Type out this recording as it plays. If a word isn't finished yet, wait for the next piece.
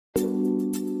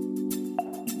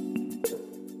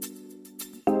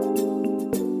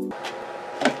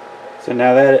So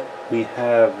now that we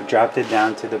have dropped it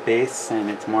down to the base and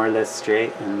it's more or less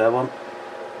straight and level,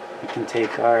 we can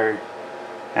take our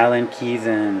Allen keys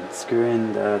and screw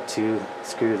in the 2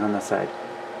 screws on the side.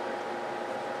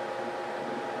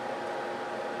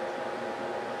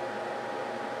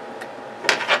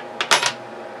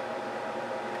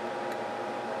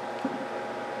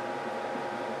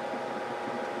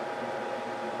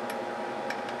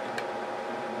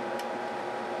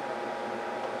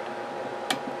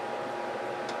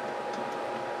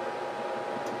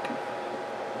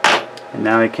 And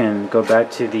now I can go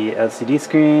back to the LCD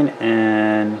screen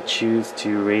and choose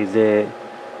to raise it.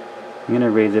 I'm going to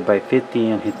raise it by 50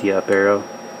 and hit the up arrow.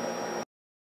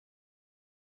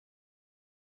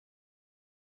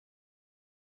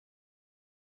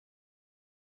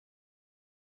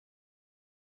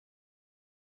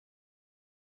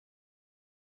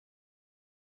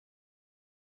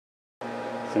 So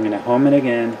I'm going to home it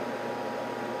again.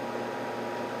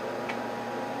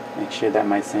 Make sure that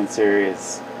my sensor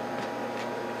is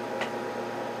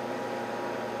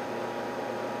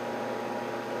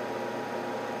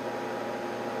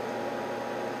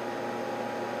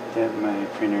that my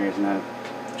printer is not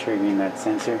triggering that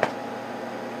sensor.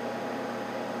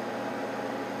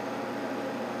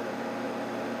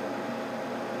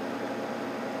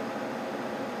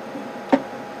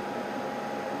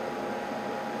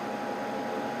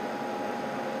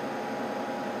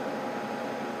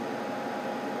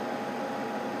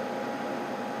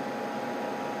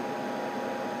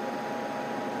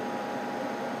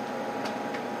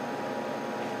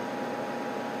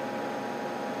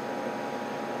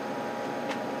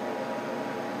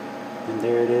 And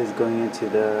there it is, going into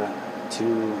the 2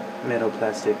 metal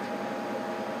plastic.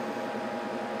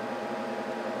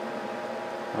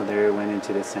 Oh, there it went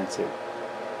into the sensor.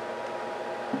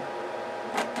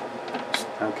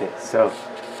 Okay, so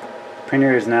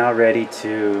printer is now ready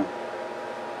to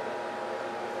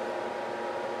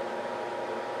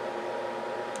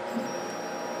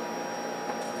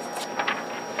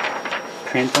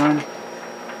print on,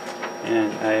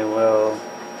 and I will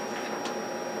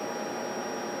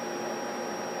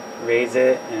raise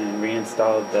it and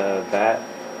reinstall the vat.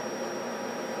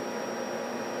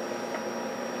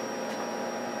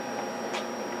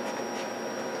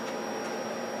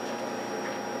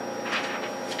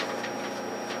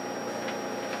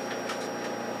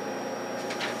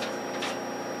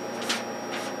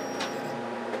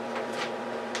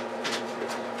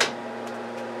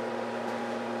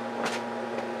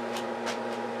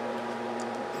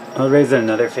 I'll raise it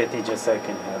another 50 just so I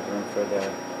can have room for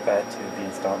the vat to be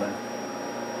installed in.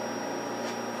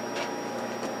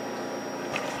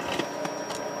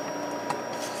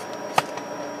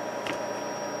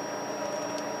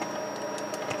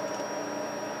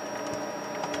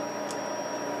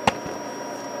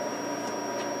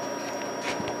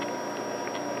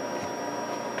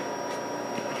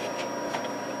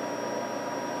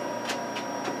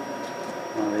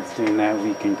 While it's doing that,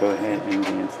 we can go ahead and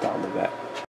reinstall the vat.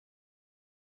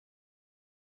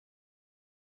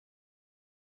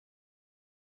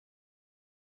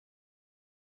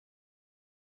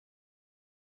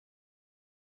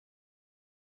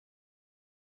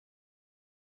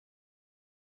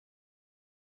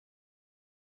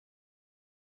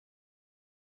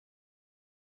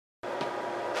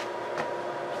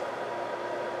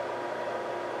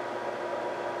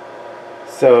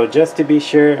 So just to be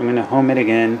sure, I'm going to home it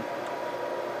again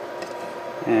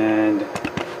and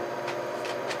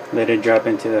let it drop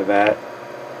into the vat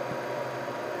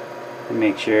and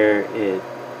make sure it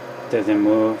doesn't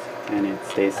move and it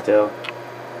stays still.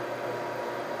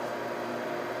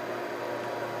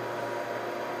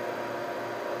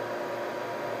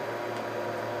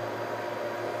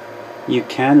 You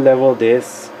can level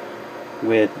this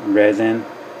with resin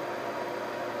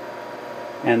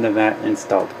and the vat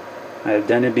installed. I've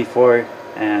done it before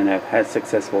and I've had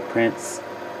successful prints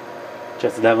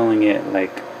just leveling it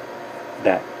like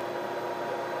that.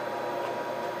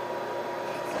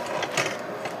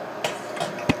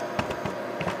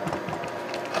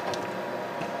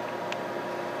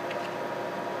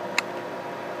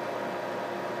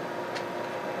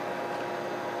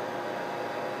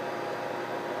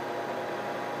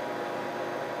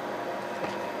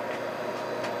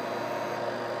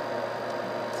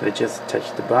 So it just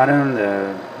touched the bottom,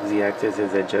 the Z-axis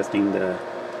is adjusting the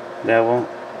level,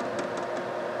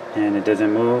 and it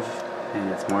doesn't move, and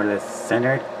it's more or less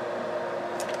centered.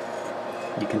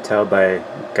 You can tell by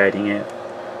guiding it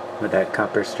with that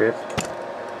copper strip.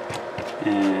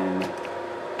 And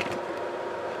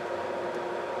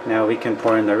now we can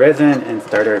pour in the resin and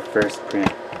start our first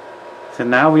print. So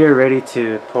now we are ready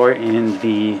to pour in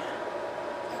the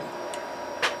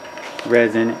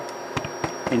resin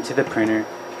into the printer.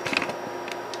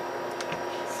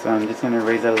 So I'm just going to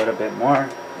raise it a little bit more.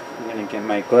 I'm going to get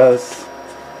my gloves,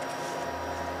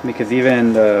 because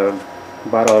even the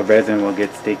bottle of resin will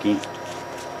get sticky.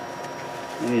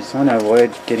 And you just want to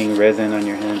avoid getting resin on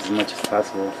your hands as much as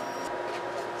possible.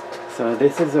 So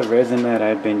this is a resin that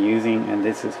I've been using, and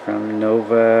this is from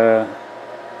Nova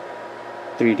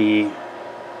 3D.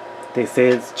 They say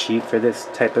it's cheap for this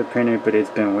type of printer, but it's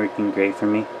been working great for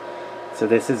me. So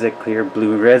this is a clear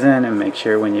blue resin, and make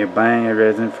sure when you're buying a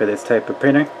resin for this type of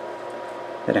printer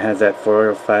that it has that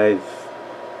 405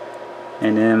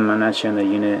 nm. I'm not sure the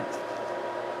unit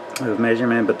of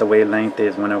measurement, but the wavelength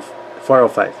is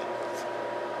 405.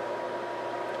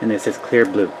 And this is clear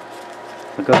blue.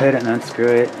 So go ahead and unscrew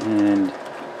it, and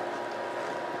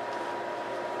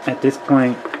at this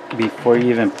point, before you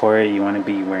even pour it, you want to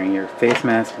be wearing your face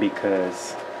mask,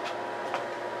 because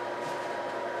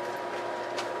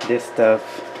this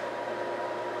stuff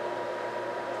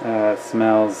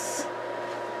smells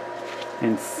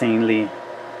insanely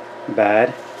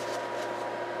bad,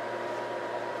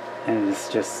 and it's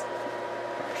just,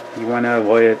 you want to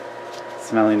avoid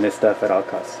smelling this stuff at all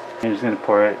costs. You're just going to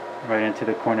pour it right into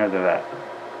the corner of the vat.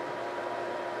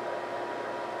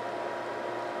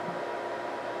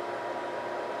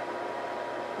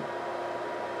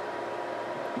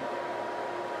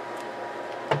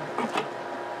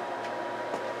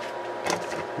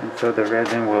 And so the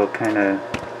resin will kind of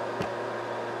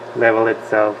level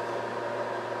itself.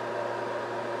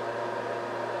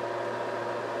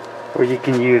 Or you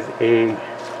can use a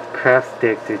craft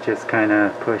stick to just kind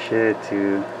of push it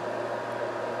to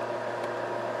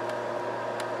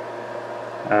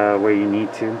where you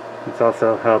need to. This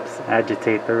also helps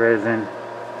agitate the resin,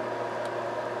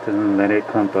 doesn't let it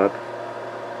clump up.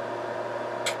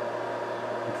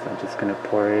 So I'm just going to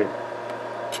pour it